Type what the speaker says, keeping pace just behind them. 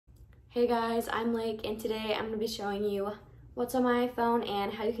Hey guys, I'm Lake, and today I'm going to be showing you what's on my iPhone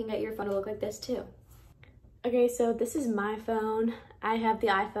and how you can get your phone to look like this too. Okay, so this is my phone. I have the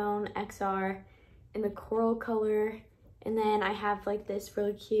iPhone XR in the coral color, and then I have like this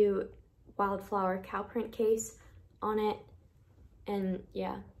really cute wildflower cow print case on it, and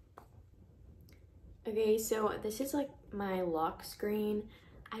yeah. Okay, so this is like my lock screen.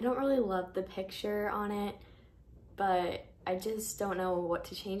 I don't really love the picture on it, but I just don't know what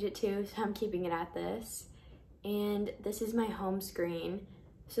to change it to, so I'm keeping it at this. And this is my home screen.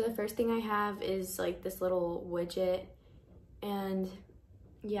 So the first thing I have is like this little widget, and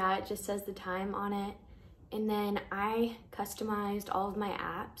yeah, it just says the time on it. And then I customized all of my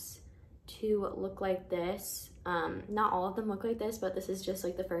apps to look like this. Not all of them look like this, but this is just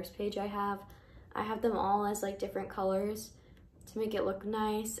like the first page I have. I have them all as like different colors to make it look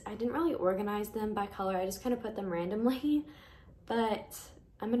nice. I didn't really organize them by color, I just kind of put them randomly, but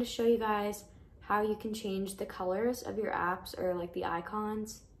I'm going to show you guys how you can change the colors of your apps or like the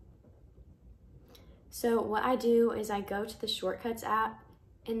icons. So what I do is I go to the Shortcuts app,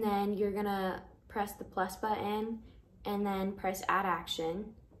 and then you're going to press the plus button and then press add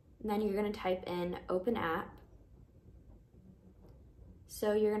action, and then you're going to type in open app.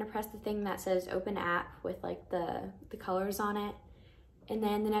 So you're gonna press the thing that says open app with like the colors on it. And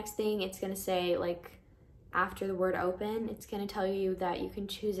then the next thing it's gonna say, like after the word open, it's gonna tell you that you can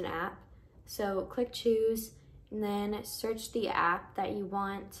choose an app. So click choose and then search the app that you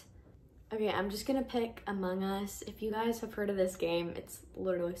want. Okay, I'm just gonna pick Among Us. If you guys have heard of this game, it's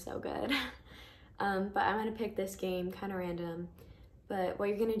literally so good. But I'm gonna pick this game, kind of random. But what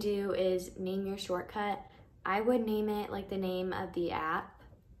you're gonna do is name your shortcut. I would name it like the name of the app,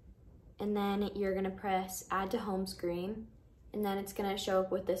 and then you're gonna press add to home screen, and then it's gonna show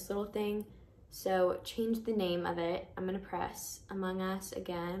up with this little thing. So change the name of it. I'm gonna press Among Us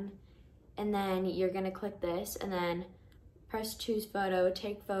again, and then you're gonna click this and then press choose photo,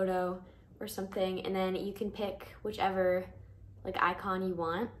 take photo or something, and then you can pick whichever like icon you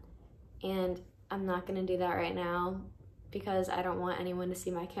want. And I'm not gonna do that right now because I don't want anyone to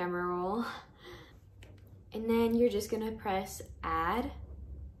see my camera roll. And then you're just gonna press add,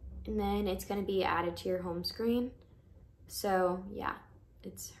 and then it's gonna be added to your home screen. So yeah,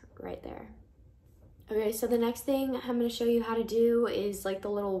 it's right there. Okay, so the next thing I'm gonna show you how to do is like the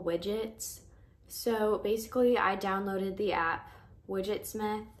little widgets. So basically I downloaded the app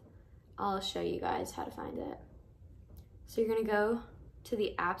Widgetsmith. I'll show you guys how to find it. So you're gonna go to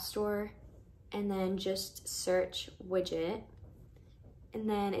the App Store and then just search widget, and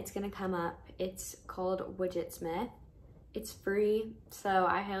then it's gonna come up. It's called Widgetsmith. It's free, so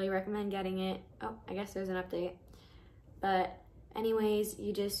I highly recommend getting it. Oh, I guess there's an update. But anyways,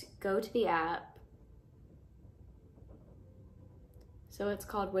 you just go to the app. So it's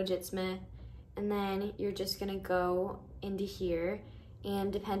called Widgetsmith, and then you're just gonna go into here,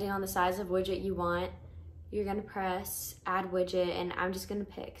 and depending on the size of widget you want, you're gonna press add widget, and I'm just gonna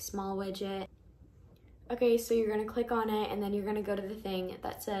pick small widget. Okay, so you're gonna click on it, and then you're gonna go to the thing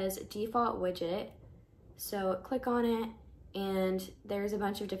that says default widget. So click on it, and there's a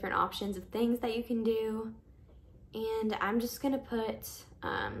bunch of different options of things that you can do. And I'm just gonna put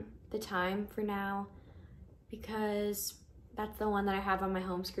the time for now because that's the one that I have on my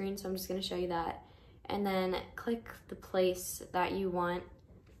home screen, so I'm just gonna show you that. And then click the place that you want,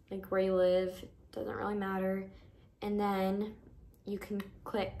 like where you live, doesn't really matter. And then you can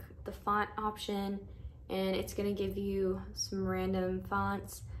click the font option, and it's gonna give you some random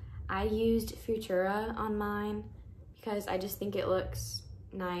fonts. I used Futura on mine because I just think it looks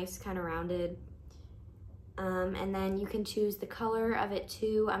nice, kind of rounded. And then you can choose the color of it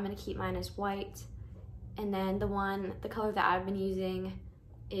too. I'm gonna keep mine as white. And then the color that I've been using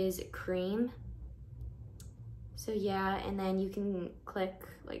is cream. So yeah, and then you can click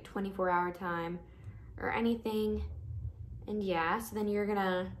like 24-hour time or anything. And yeah, so then you're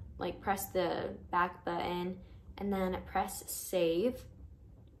gonna like press the back button and then press save.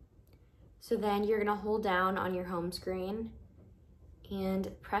 So then you're gonna hold down on your home screen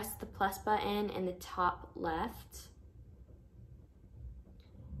and press the plus button in the top left.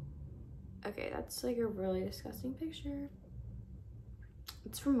 Okay, that's like a really disgusting picture.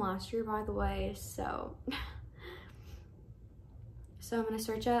 It's from last year, by the way, so. So I'm gonna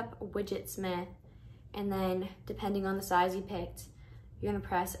search up Widgetsmith, and then depending on the size you picked, you're gonna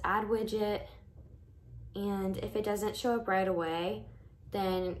press add widget, and if it doesn't show up right away,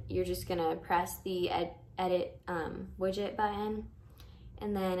 then you're just gonna press the edit widget button,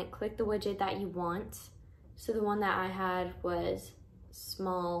 and then click the widget that you want. So the one that I had was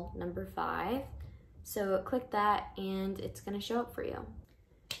small number 5. So click that and it's gonna show up for you.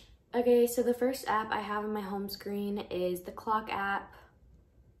 Okay, so the first app I have on my home screen is the clock app.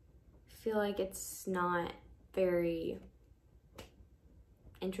 I feel like it's not very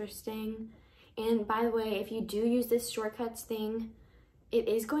interesting. And by the way, if you do use this shortcuts thing, it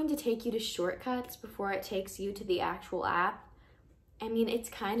is going to take you to shortcuts before it takes you to the actual app. I mean, it's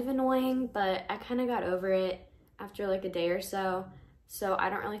kind of annoying, but I kind of got over it after like a day or so. So I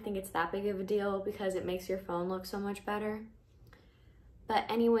don't really think it's that big of a deal because it makes your phone look so much better. But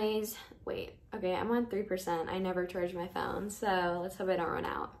anyways, wait, okay, I'm on 3%. I never charge my phone, so let's hope I don't run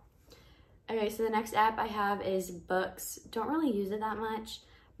out. Okay, so the next app I have is Books. Don't really use it that much.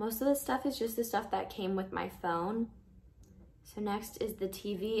 Most of the stuff is just the stuff that came with my phone. So next is the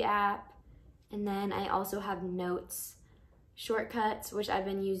TV app, and then I also have Notes, Shortcuts, which I've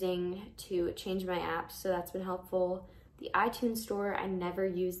been using to change my apps, so that's been helpful. The iTunes Store, I never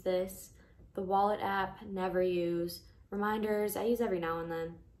use this. The Wallet app, never use. Reminders, I use every now and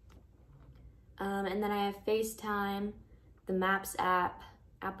then. And then I have FaceTime, the Maps app,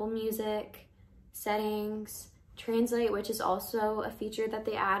 Apple Music, Settings, Translate, which is also a feature that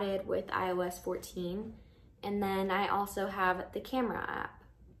they added with iOS 14. And then I also have the Camera app.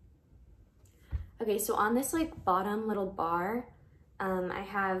 Okay, so on this like bottom little bar, I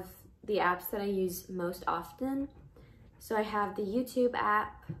have the apps that I use most often. So I have the YouTube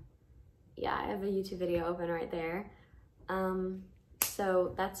app. Yeah, I have a YouTube video open right there.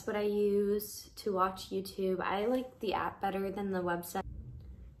 So that's what I use to watch YouTube. I like the app better than the website.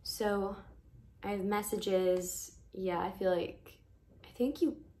 So I have Messages. Yeah, I think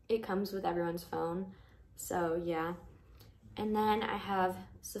it comes with everyone's phone. So yeah. And then I have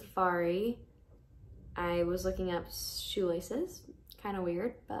Safari. I was looking up shoelaces, kind of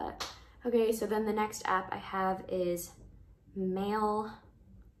weird, but okay. So then the next app I have is Mail.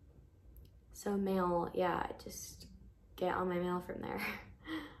 So Mail, yeah, I just get all my mail from there.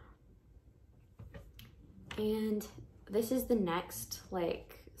 And this is the next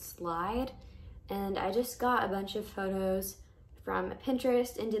like slide, and I just got a bunch of photos from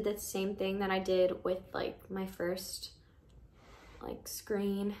Pinterest and did the same thing that I did with like my first like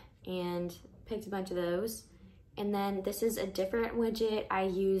screen and picked a bunch of those. And then this is a different widget. I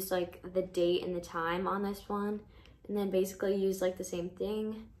used like the date and the time on this one, and then basically used like the same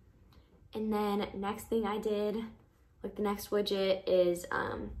thing. And then next thing I did, like the next widget is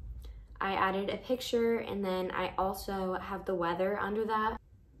I added a picture, and then I also have the weather under that.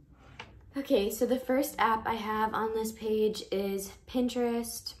 Okay, so the first app I have on this page is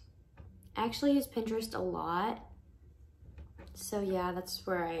Pinterest. I actually use Pinterest a lot. So yeah, that's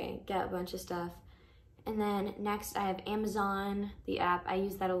where I get a bunch of stuff. And then next I have Amazon, the app. I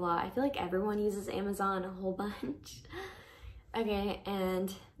use that a lot. I feel like everyone uses Amazon a whole bunch. Okay,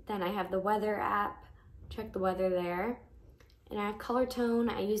 and then I have the weather app. Check the weather there. And I have Color Tone.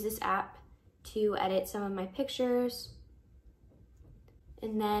 I use this app to edit some of my pictures.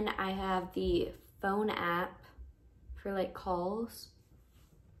 And then I have the phone app for like calls.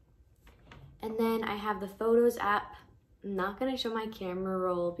 And then I have the Photos app. I'm not gonna show my camera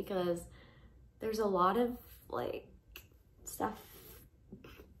roll because there's a lot of like stuff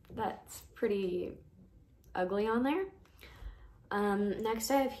that's pretty ugly on there.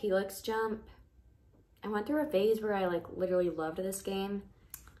 Next I have Helix Jump. I went through a phase where I like literally loved this game.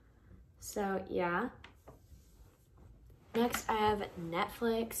 So yeah. Next I have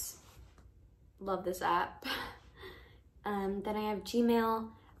Netflix. Love this app. Then I have Gmail.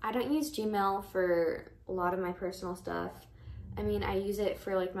 I don't use Gmail for a lot of my personal stuff. I mean, I use it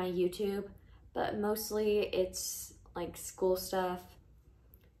for like my YouTube, but mostly it's like school stuff.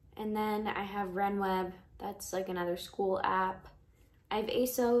 And then I have RenWeb. That's like another school app. I have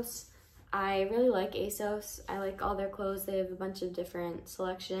ASOS. I really like ASOS. I like all their clothes. They have a bunch of different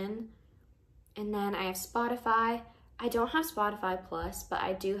selection. And then I have Spotify. I don't have Spotify Plus, but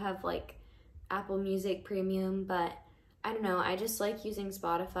I do have like Apple Music Premium, but I don't know, I just like using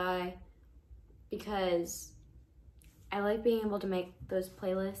Spotify because I like being able to make those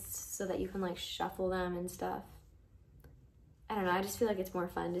playlists so that you can like shuffle them and stuff. I don't know, I just feel like it's more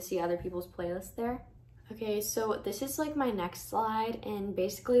fun to see other people's playlists there. Okay, so this is like my next slide, and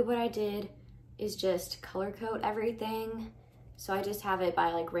basically what I did is just color code everything. So I just have it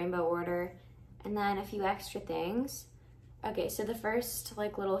by like rainbow order, and then a few extra things. Okay, so the first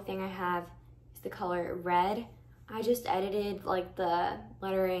like little thing I have is the color red. I just edited like the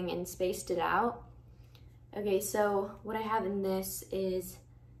lettering and spaced it out. Okay, so what I have in this is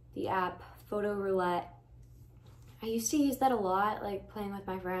the app Photo Roulette. I used to use that a lot, like playing with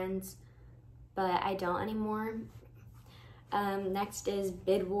my friends, but I don't anymore. Next is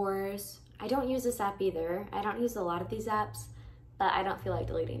Bid Wars. I don't use this app either. I don't use a lot of these apps, but I don't feel like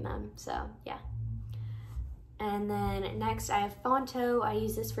deleting them, so yeah. And then next I have Fonto. I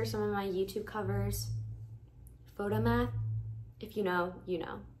use this for some of my YouTube covers. Photomath, if you know, you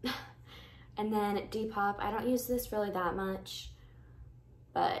know. And then Depop, I don't use this really that much,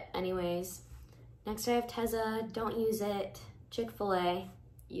 but anyways. Next I have Tezza, don't use it. Chick-fil-A,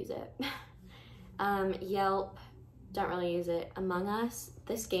 use it. Yelp, don't really use it. Among Us,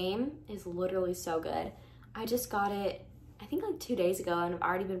 this game is literally so good. I just got it, I think like 2 days ago, and I've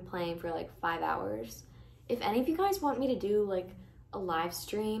already been playing for like 5 hours. If any of you guys want me to do like a live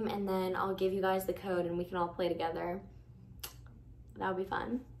stream, and then I'll give you guys the code and we can all play together, that would be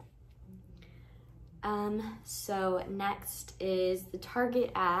fun. So next is the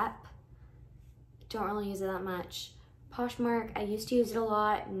Target app. Don't really use it that much. Poshmark, I used to use it a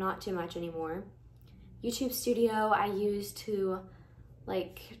lot, not too much anymore. YouTube Studio, I use to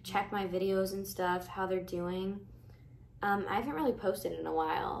like check my videos and stuff, how they're doing. I haven't really posted in a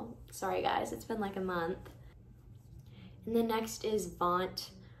while. Sorry guys, it's been like a month. And then next is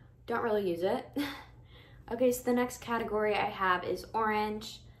Vaunt. Don't really use it. Okay, so the next category I have is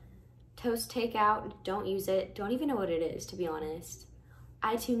Orange. Toast Takeout, don't use it. Don't even know what it is, to be honest.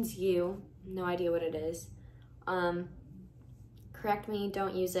 iTunes U, no idea what it is. Correct Me,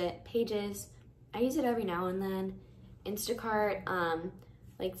 don't use it. Pages, I use it every now and then. Instacart,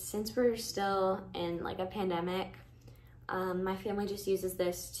 like since we're still in like a pandemic, my family just uses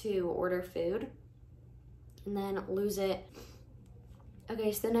this to order food. And then Lose It.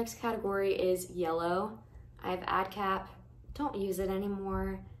 Okay, so the next category is Yellow. I have AdCap, don't use it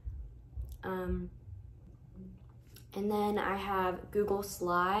anymore. And then I have Google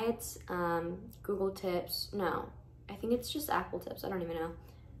Slides, Google Tips, no, I think it's just Apple Tips, I don't even know.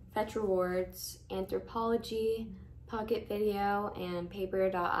 Fetch Rewards, Anthropology, Pocket Video, and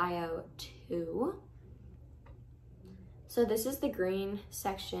Paper.io 2. So this is the green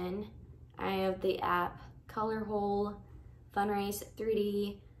section. I have the app Color Hole, Funrace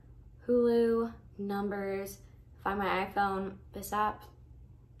 3D, Hulu, Numbers, Find My iPhone. This app,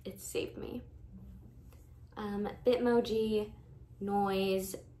 it saved me. Bitmoji,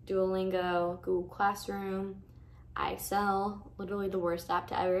 Noise, Duolingo, Google Classroom, iExcel, literally the worst app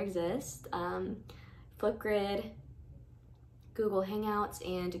to ever exist, Flipgrid, Google Hangouts,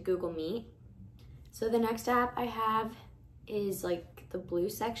 and Google Meet. So the next app I have is like the blue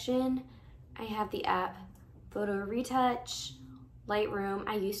section. I have the app Photo Retouch, Lightroom.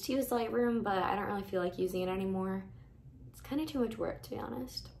 I used to use Lightroom, but I don't really feel like using it anymore. It's kind of too much work, to be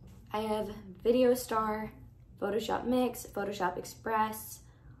honest. I have Video Star, Photoshop Mix, Photoshop Express.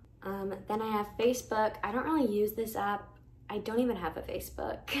 Then I have Facebook. I don't really use this app. I don't even have a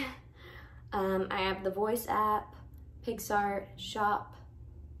Facebook. I have the Voice app, Pixart, Shop,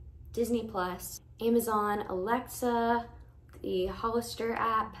 Disney Plus, Amazon, Alexa, the Hollister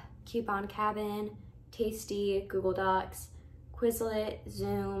app, Coupon Cabin, Tasty, Google Docs, Quizlet,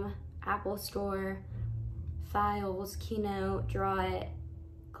 Zoom, Apple Store, Files, Keynote, Drawit,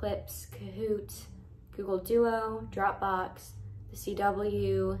 Clips, Kahoot, Google Duo, Dropbox, the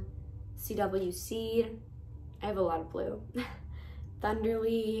CW, CW Seed. I have a lot of blue.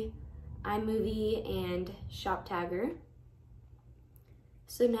 Thunderly, iMovie, and ShopTagger.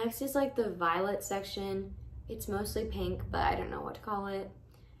 So next is like the violet section. It's mostly pink, but I don't know what to call it.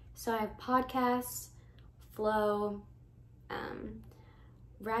 So I have podcasts, Flow,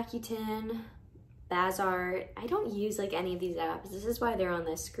 Rakuten, Bazart. I don't use like any of these apps. This is why they're on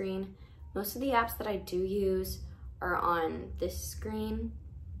this screen. Most of the apps that I do use are on this screen.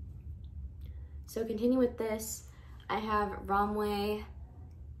 So continue with this. I have Romway,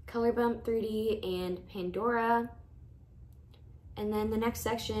 Colorbump 3D, and Pandora. And then the next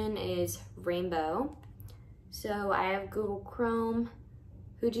section is Rainbow. So I have Google Chrome,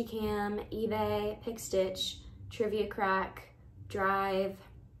 Fujicam, eBay, PicStitch, Trivia Crack, Drive,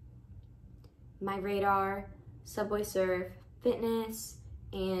 My Radar, Subway Surf, Fitness,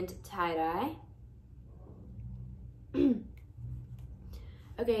 and Tie-Dye.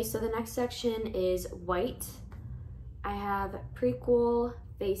 Okay, so the next section is White. I have Prequel,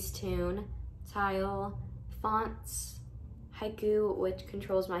 Facetune, Tile, Fonts, Haiku, which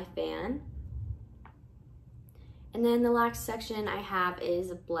controls my fan. And then the last section I have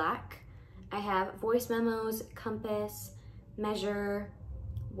is Black. I have Voice Memos, Compass, Measure,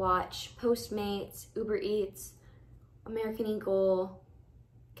 Watch, Postmates, Uber Eats, American Eagle,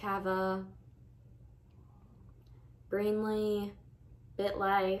 Cava, Brainly,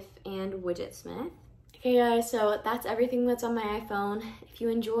 BitLife, and Widgetsmith. Okay guys, so that's everything that's on my iPhone. If you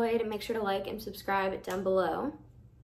enjoyed, make sure to like and subscribe down below.